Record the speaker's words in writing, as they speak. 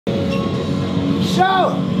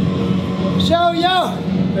Show, yo.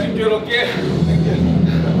 Thank you, Rocky. Thank you.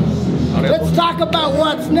 Let's talk about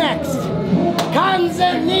what's next.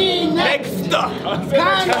 Kanzeni next.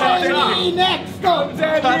 Kanzeni next.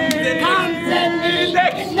 Kanzeni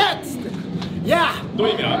next. Yeah. どう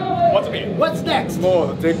いう意味なの What's mean? What's next?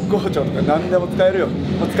 もう絶好調とか何でも使えるよ。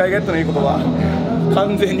もう使い勝手のいい言葉。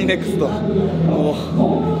完全にネクスト。もう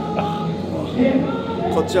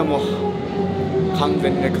こっちはもう完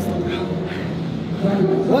全にネクストだよ。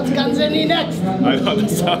What's Kanzeni next? I don't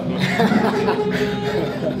understand.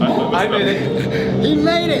 I made it. He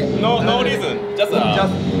made it. No reason. Just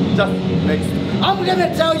next. I'm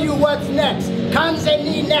gonna tell you what's next.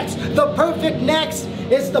 Kanzeni next. The perfect next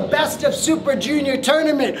is the best of Super Junior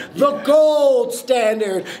tournament. The gold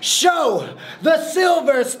standard. Show. The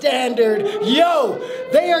silver standard. Yo.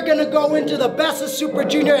 They are gonna go into the best of Super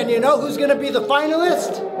Junior, and you know who's gonna be the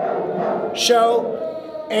finalist? Show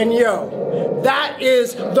and Yo. That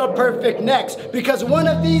is the perfect next, because one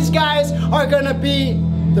of these guys are gonna be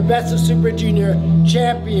the best of Super Junior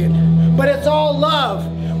champion. But it's all love.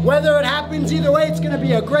 Whether it happens either way, it's gonna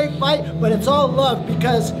be a great fight, but it's all love,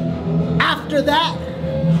 because after that,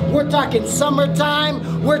 we're talking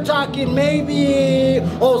summertime, we're talking maybe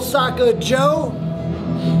Osaka Joe.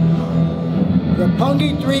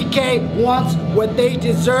 Roppongi 3K wants what they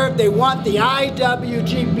deserve. They want the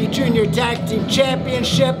IWGP Junior Tag Team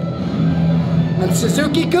Championship. And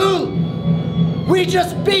Suzuki-kun, we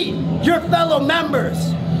just beat your fellow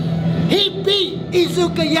members. He beat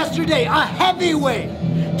Iizuka yesterday, a heavyweight.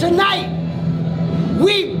 Tonight,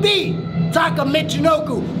 we beat Taka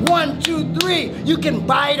Michinoku. 1, 2, 3. You can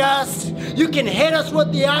bite us. You can hit us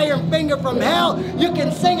with the iron finger from hell. You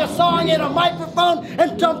can sing a song in a microphone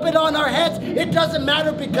and dump it on our heads. It doesn't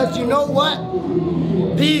matter, because you know what?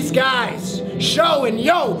 These guys, Sho and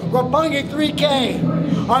Yo, Roppongi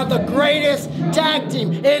 3K, are the greatest tag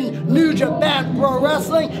team in New Japan Pro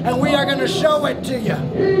Wrestling, and we are going to show it to you.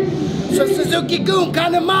 So Suzuki-gun,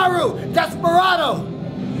 Kanemaru, Desperado,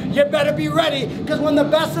 you better be ready, because when the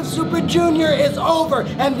best of Super Junior is over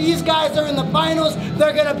and these guys are in the finals,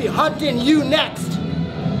 they're going to be hunting you next.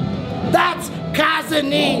 That's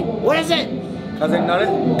Kazeni. What is it?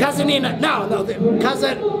 Kazeni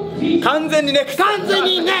Kazeni. Kanzeni next.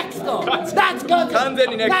 Kanzeni next. That's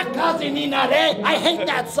Kanzeni next. Not Kazeni Nare. I hate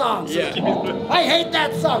that song. Yeah. I hate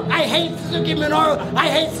that song. I hate Suzuki Minoru. I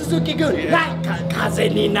hate Suzuki-gun. Not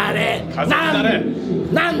Kazeni Nare.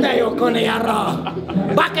 Nandayo kone yaro.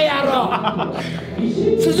 Baka yaro.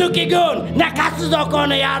 Suzuki-gun. Nakatsudo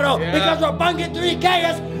kone yaro. Because Roppongi 3K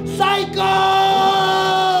is psycho.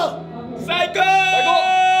 Psycho!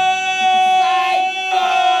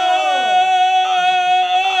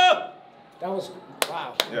 That was,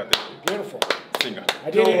 wow. Yeah, thank you. Beautiful. Singer. I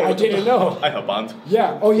didn't know. I have band.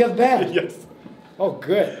 Yeah. Oh, you have a band? Yes. Oh,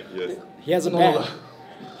 good. Yes. He has a band.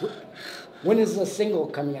 When is the single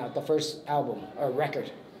coming out, the first album or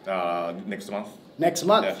record? Next month. Next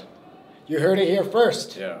month? Yeah. You heard it here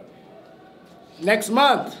first. Yeah. Next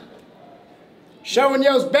month, Sho and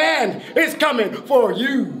Yo's band is coming for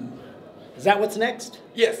you. Is that what's next?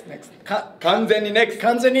 Yes, next. Kanzeni next.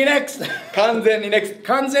 Kanzeni next. Kanzeni next.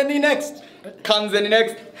 Kanzeni next. Kanzeni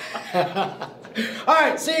next. All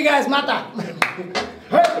right, see you guys. Mata.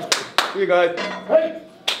 See you guys. Hey.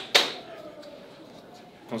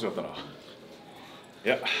 楽しかったな。い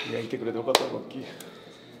や、いてくれてよかった、ロッキー。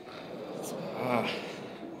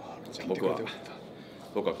僕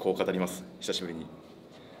はこう語ります。久しぶりに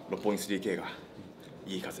六本木 3K が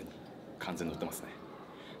いい風に完全に乗ってますね。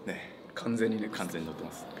ね、完全にね、完全に乗って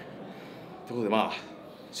ます。ということで、まあ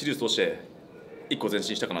シリーズ通して一個前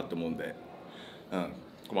進したかなって思うんで、こ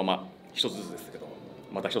のまま一つずつですけど、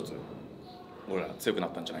また一つ俺ら強くな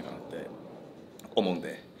ったんじゃないかなって思うん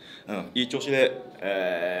で、いい調子で、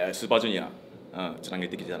スーパージュニア、つなげ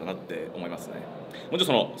てきてたらなって思いますね。もちろん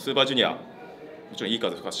そのスーパージュニア、もちろんいい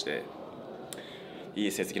風吹かして、い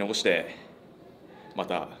い成績残して、ま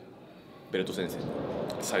たベルト戦線に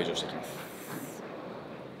再上していきます。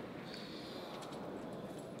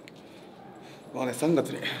まあね、3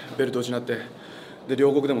月にベルトを失って、で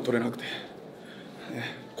両国でも取れなくて、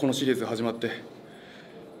このシリーズ始まって、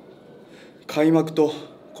開幕と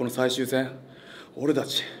この最終戦、俺た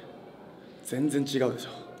ち全然違うでし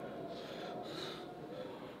ょ。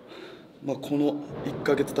まあこの1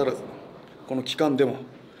ヶ月足らず、この期間でも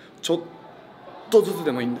ちょっとずつ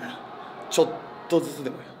でもいいんだよ。ちょっとずつで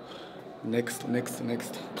もいい。ネクストネクストネク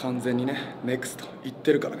スト、完全にねネクスト言っ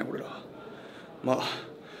てるからね、俺らは。まあ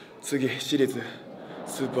次シリーズ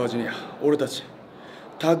スーパージュニア、俺たち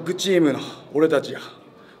タッグチームの俺たちや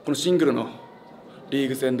このシングルのリー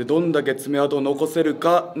グ戦でどんだけ爪痕を残せる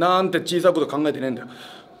かなんて小さいこと考えてねえんだよ。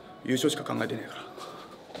優勝しか考えてねえから。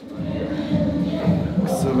ク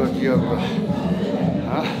ソガキがこら。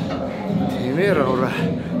あ、てめえらほら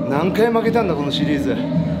何回負けたんだこのシリーズ。1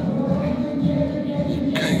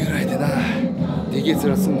回ぐらいでな、でけえ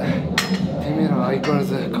面すんだ。てめえらは相変わら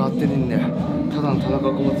ず変わってねえんだよ。ただの田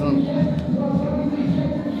中小松なんだ。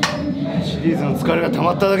シリーズの疲れが溜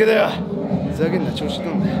まっただけだよ。ふざけんな、調子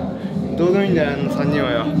乗んだよ。どうでもいいんだよ、あの3人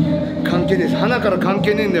はよ。関係ねえです。鼻から関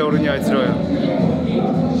係ねえんだよ、俺にあいつらはよ。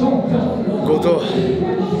後藤、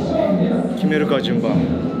決めるか、順番。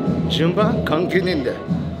順番関係ねえんだよ。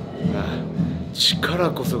ああ、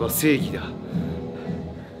力こそが正義だ。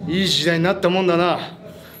いい時代になったもんだな。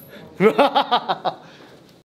うわははは。